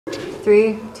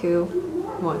3, 2,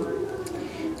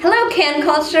 1. Hello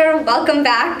CanCulture, welcome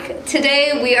back.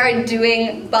 Today we are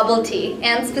doing bubble tea,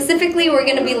 and specifically we're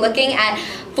going to be looking at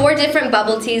 4 different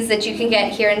bubble teas that you can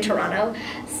get here in Toronto.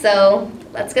 So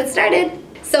let's get started.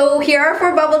 So here are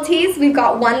 4 bubble teas. We've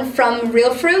got one from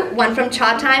Real Fruit, one from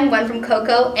Cha Time, one from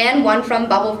Cocoa, and one from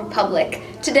Bubble Republic.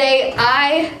 Today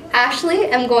I, Ashley,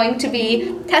 am going to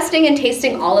be testing and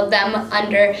tasting all of them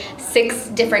under 6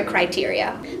 different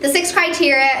criteria. The 6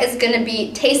 criteria is going to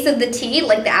be taste of the tea,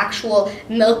 like the actual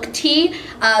milk tea,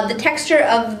 the texture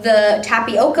of the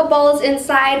tapioca balls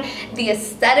inside, the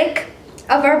aesthetic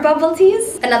of our bubble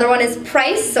teas. Another one is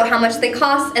price, so how much they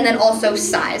cost, and then also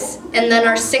size. And then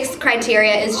our 6th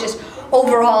criteria is just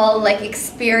overall like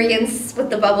experience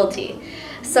with the bubble tea.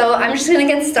 So I'm just gonna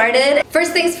get started.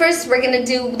 First things first, we're gonna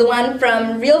do the one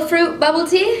from Real Fruit bubble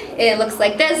tea. It looks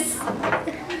like this.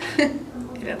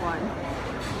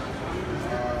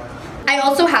 I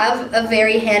also have a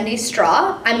very handy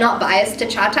straw. I'm not biased to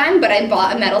Cha Time, but I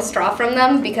bought a metal straw from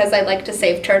them because I like to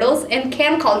save turtles, and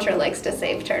CanCulture likes to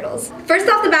save turtles. First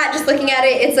off the bat, just looking at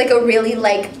it, it's like a really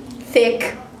like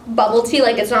thick bubble tea.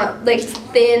 Like it's not like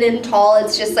thin and tall,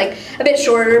 it's just like a bit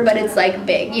shorter, but it's like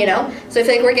big, you know? So I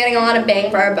feel like we're getting a lot of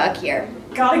bang for our buck here.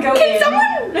 Gotta go Can in.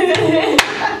 someone?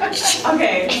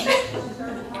 Okay.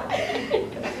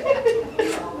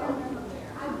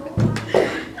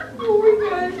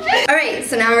 Alright,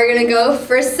 so now we're gonna go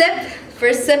first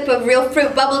sip of Real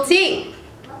Fruit bubble tea.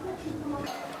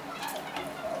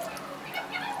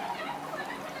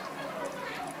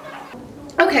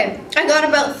 Okay, I got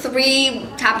about 3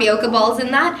 tapioca balls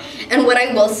in that, and what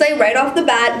I will say right off the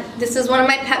bat, this is one of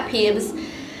my pet peeves,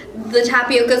 the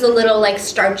tapioca's a little like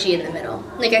starchy in the middle.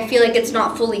 Like I feel like it's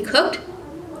not fully cooked.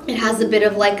 It has a bit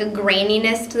of like a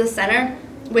graininess to the center,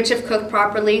 which if cooked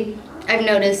properly, I've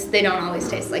noticed they don't always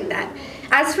taste like that.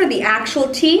 As for the actual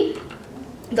tea,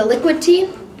 the liquid tea,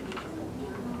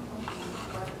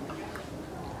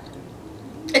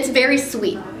 it's very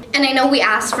sweet. And I know we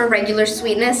asked for regular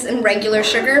sweetness and regular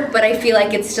sugar, but I feel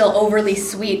like it's still overly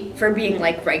sweet for being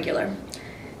like regular.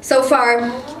 So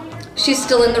far, she's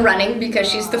still in the running because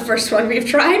she's the first one we've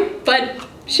tried, but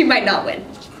she might not win.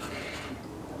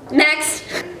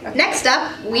 Next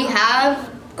up, we have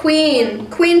Queen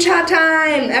Cha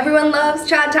Time. Everyone loves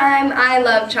Cha Time. I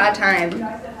love Cha Time.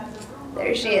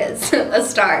 There she is, a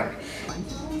star.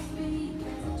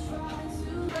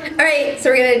 All right, so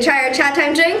we're gonna try our Cha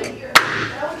Time drink.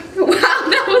 Wow,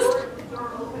 that was...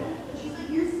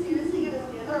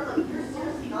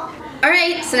 All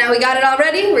right, so now we got it all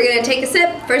ready. We're gonna take a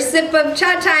sip. First sip of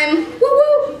Cha Time. Woo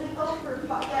woo!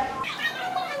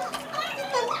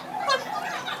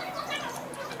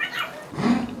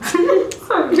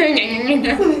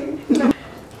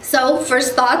 So,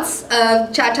 first thoughts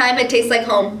of Cha Time, it tastes like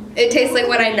home. It tastes like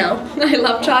what I know. I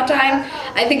love Cha Time.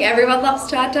 I think everyone loves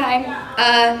Cha Time.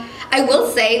 I will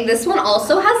say this one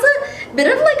also has a bit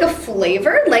of like a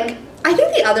flavor. Like, I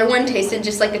think the other one tasted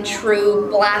just like a true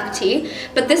black tea,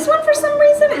 but this one for some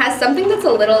reason has something that's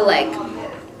a little like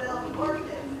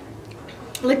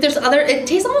there's it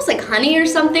tastes almost like honey or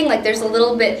something. Like there's a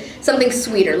little bit something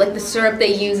sweeter. Like the syrup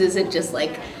they use isn't just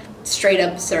like straight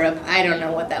up syrup. I don't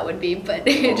know what that would be, but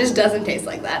it just doesn't taste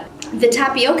like that. The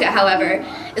tapioca, however,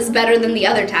 is better than the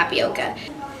other tapioca.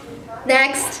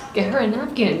 Next. Get her a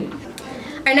napkin.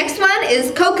 Our next one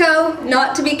is Cocoa,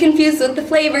 not to be confused with the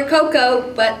flavor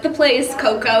Cocoa, but the place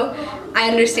Cocoa. I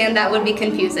understand that would be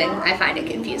confusing. I find it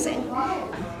confusing.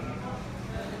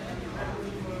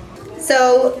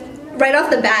 So, right off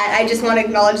the bat, I just want to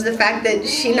acknowledge the fact that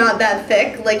she's not that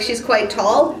thick. Like, she's quite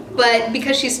tall, but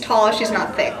because she's tall, she's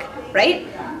not thick, right?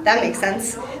 That makes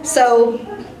sense. So,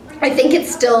 I think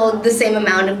it's still the same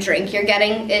amount of drink you're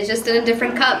getting. It's just in a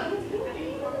different cup.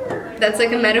 That's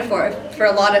like a metaphor for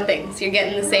a lot of things. You're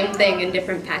getting the same thing in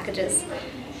different packages.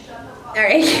 All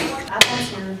right.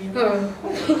 Oh.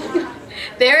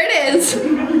 There it is.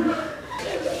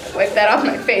 Wipe that off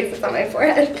my face. It's on my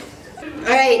forehead. All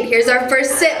right, here's our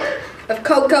first sip of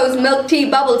Cocoa's milk tea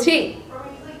bubble tea.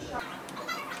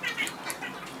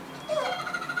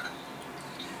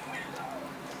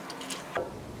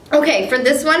 Okay, for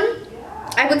this one,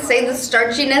 I would say the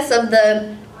starchiness of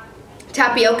the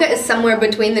tapioca is somewhere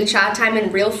between the Cha Time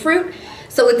and Real Fruit,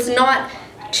 so it's not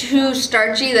too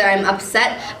starchy that I'm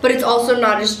upset, but it's also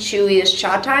not as chewy as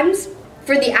Cha Time's.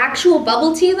 For the actual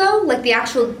bubble tea though, like the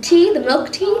actual tea, the milk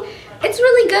tea, it's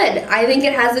really good. I think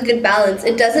it has a good balance.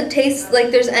 It doesn't taste like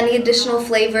there's any additional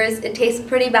flavors. It tastes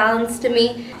pretty balanced to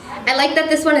me. I like that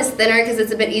this one is thinner because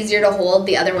it's a bit easier to hold.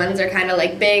 The other ones are kind of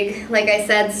like big, like I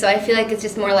said, so I feel like it's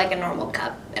just more like a normal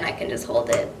cup, and I can just hold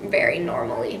it very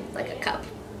normally, like a cup.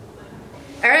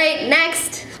 Alright,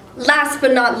 next, last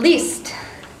but not least,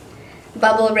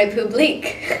 Bubble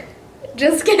Republique.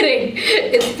 Just kidding,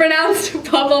 it's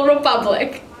pronounced Bubble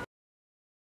Republic.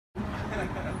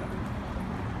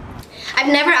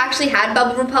 I've never actually had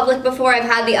Bubble Republic before. I've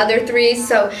had the other three,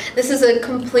 so this is a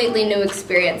completely new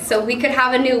experience. So we could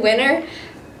have a new winner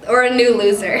or a new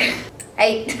loser.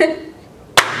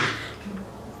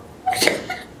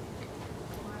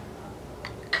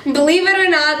 Believe it or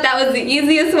not, that was the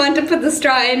easiest one to put the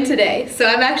straw in today, so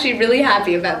I'm actually really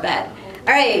happy about that.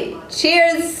 Alright,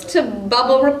 cheers to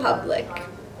Bubble Republic.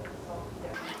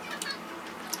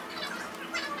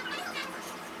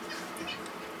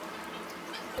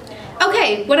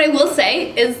 Okay, what I will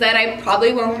say is that I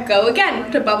probably won't go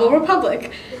again to Bubble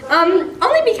Republic.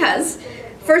 Only because,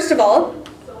 first of all,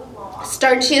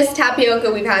 starchiest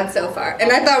tapioca we've had so far,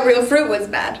 and I thought real fruit was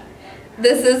bad.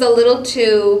 This is a little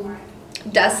too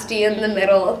dusty in the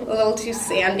middle, a little too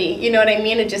sandy, you know what I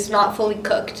mean? It's just not fully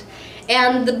cooked.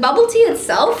 And the bubble tea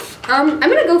itself, I'm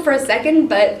gonna go for a second,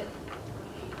 but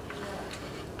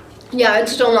yeah,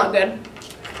 it's still not good.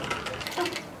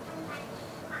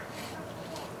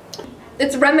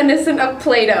 It's reminiscent of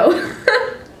Play-Doh.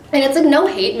 And it's like no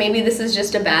hate, maybe this is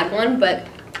just a bad one, but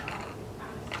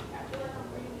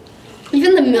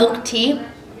even the milk tea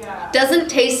doesn't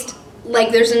taste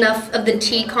like there's enough of the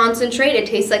tea concentrate. It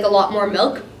tastes like a lot more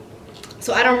milk.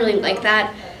 So I don't really like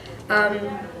that.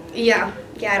 Yeah,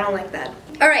 I don't like that.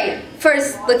 Alright,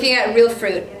 first, looking at real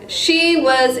fruit. She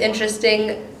was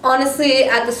interesting. Honestly,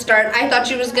 at the start, I thought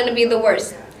she was gonna be the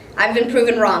worst. I've been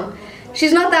proven wrong.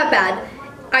 She's not that bad.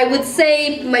 I would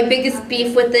say my biggest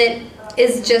beef with it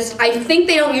is just, I think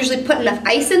they don't usually put enough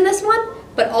ice in this one,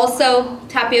 but also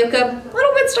tapioca, a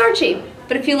little bit starchy.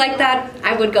 But if you like that,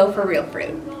 I would go for real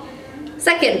fruit.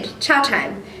 Second, cha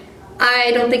time.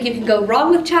 I don't think you can go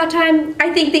wrong with cha time.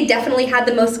 I think they definitely had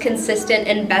the most consistent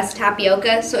and best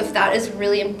tapioca, so if that is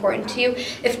really important to you,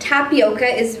 if tapioca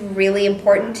is really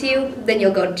important to you, then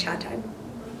you'll go to cha time.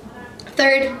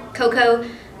 Third, cocoa.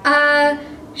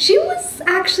 She was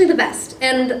actually the best,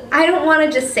 and I don't want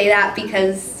to just say that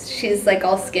because she's like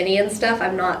all skinny and stuff.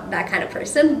 I'm not that kind of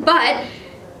person, but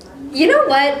you know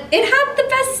what? It had the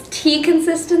best tea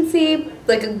consistency,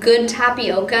 like a good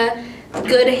tapioca,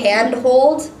 good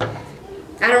handhold.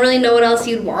 I don't really know what else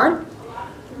you'd want.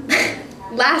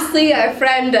 Lastly, our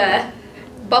friend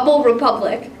Bubble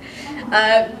Republic,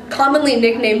 commonly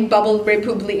nicknamed Bubble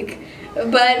Republique,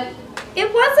 but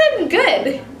it wasn't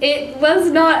good. It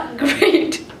was not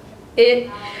great. It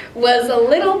was a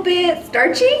little bit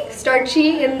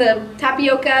starchy in the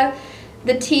tapioca.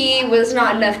 The tea was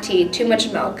not enough tea, too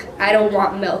much milk. I don't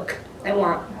want milk. I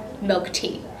want milk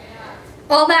tea.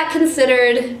 All that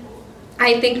considered,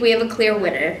 I think we have a clear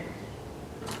winner.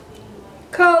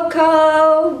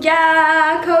 Coco!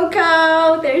 Yeah,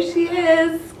 Coco! There she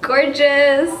is.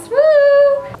 Gorgeous.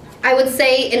 Woo! I would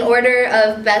say in order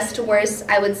of best to worst,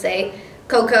 I would say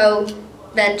Coco,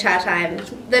 then cha time,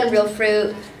 then real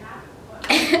fruit,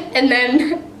 and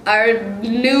then our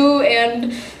new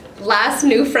and last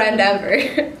new friend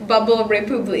ever, Bubble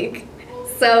Republique.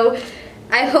 So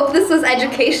I hope this was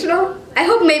educational. I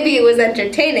hope maybe it was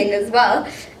entertaining as well.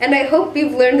 And I hope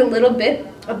you've learned a little bit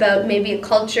about maybe a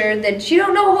culture that you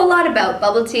don't know a whole lot about.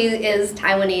 Bubble tea is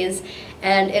Taiwanese,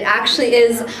 and it actually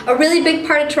is a really big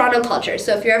part of Toronto culture.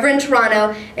 So if you're ever in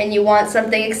Toronto and you want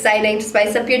something exciting to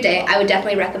spice up your day, I would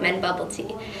definitely recommend bubble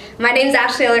tea. My name's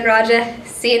Ashley Alagurajah.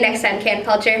 See you next time,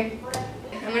 CanCulture.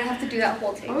 I'm gonna have to do that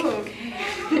whole take. Oh, okay.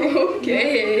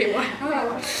 Okay,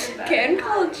 wow.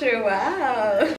 CanCulture, wow.